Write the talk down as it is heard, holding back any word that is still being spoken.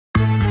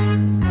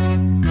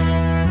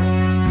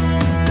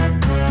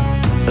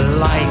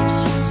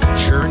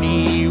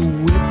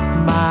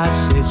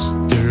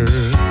sister.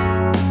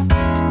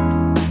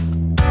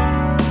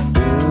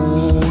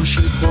 Oh,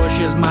 she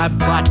pushes my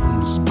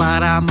buttons,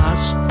 but I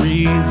must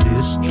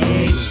resist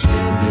her.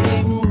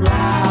 Sibling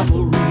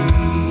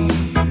rivalry.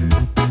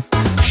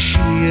 She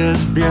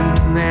has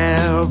been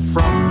there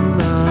from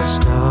the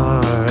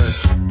start.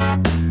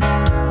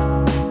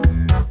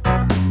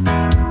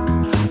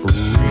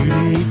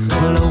 Really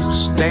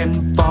close, then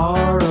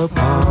far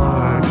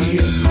apart. We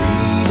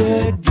agree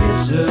to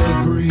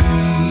disagree.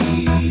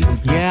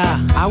 Yeah,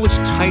 I was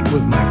tight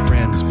with my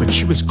friends, but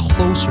she was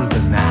closer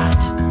than that.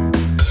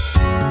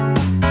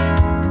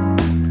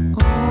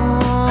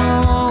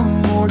 Oh,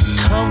 more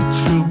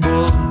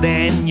comfortable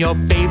than your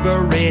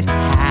favorite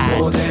hat.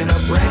 More than a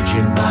branch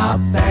in my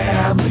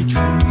family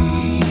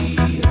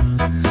tree.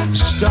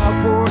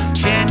 Starve for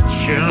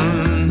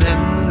attention,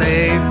 then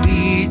they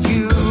feed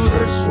you.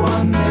 First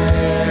one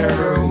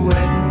there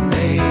when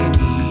they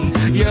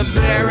need You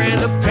bury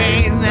the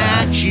pain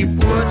that she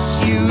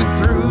puts you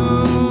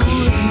through.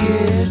 She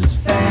is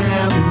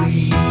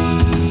family.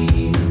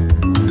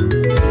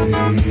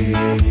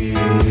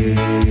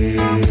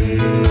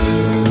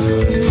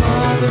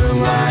 Mother,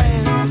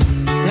 wife,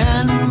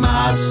 and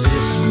my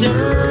sister.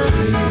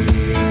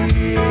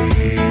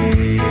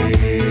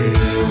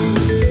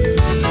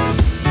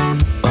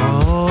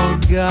 Oh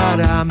God,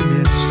 I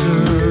miss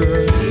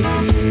her.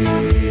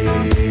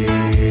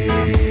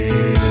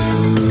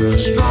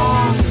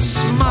 Strong,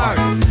 smart,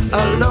 a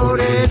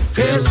loaded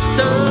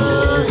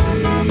pistol.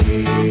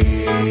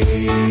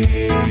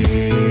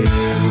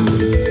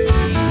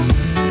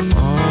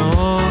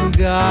 Oh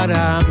God,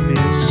 I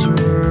miss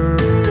her.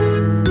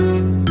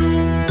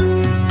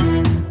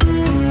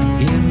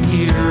 In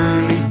the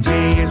early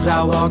days,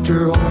 I walked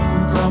her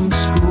home from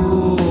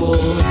school.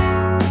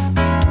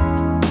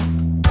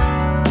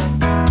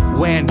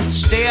 When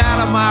stay out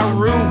of my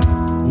room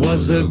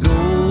was the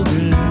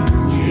golden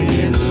rule. You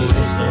didn't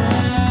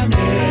listen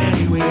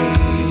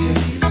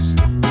anyways.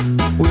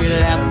 We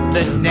left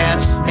the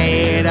nest,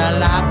 made a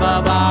life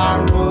of our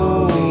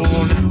own.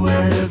 Knew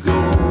where to go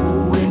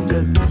into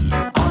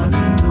the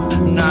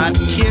unknown. Not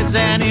kids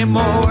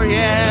anymore,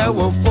 yeah,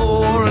 we're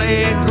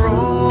fully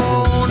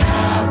grown.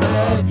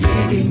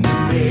 Navigating the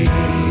maze.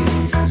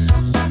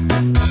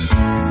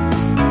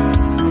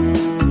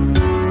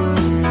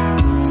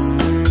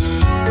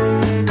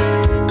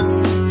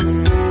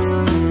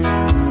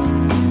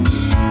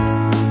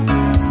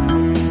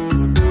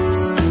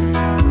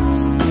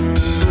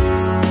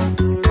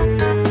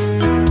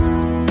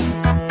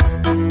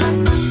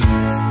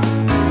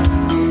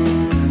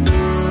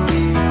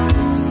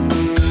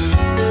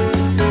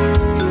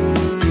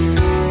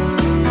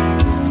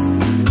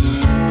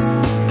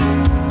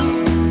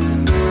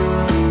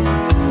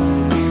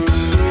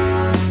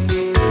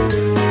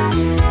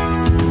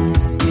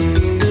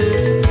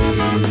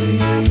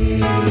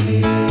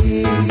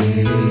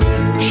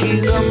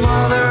 She's a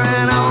mother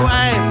and a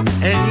wife,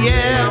 and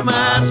yeah,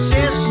 my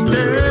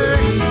sister.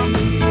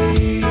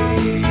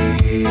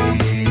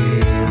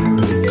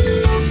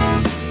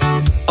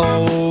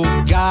 Oh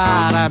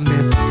God, I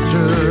miss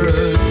her.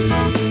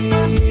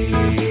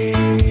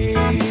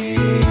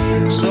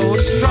 So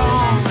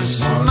strong and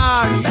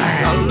smart,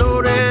 a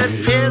loaded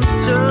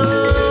pistol.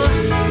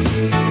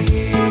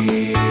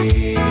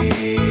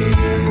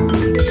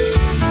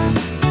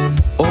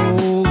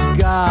 Oh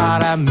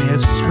God, I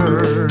miss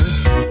her.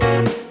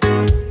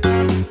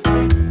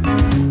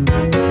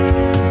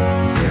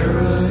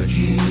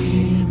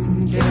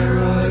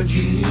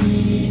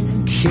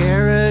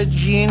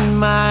 Cara-Jean,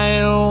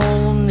 my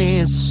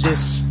only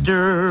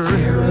sister.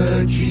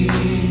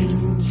 Cara-Jean.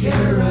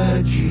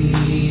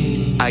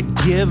 I'd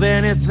give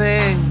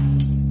anything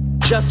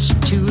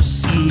just to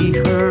see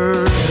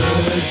her.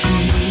 Cara-Jean.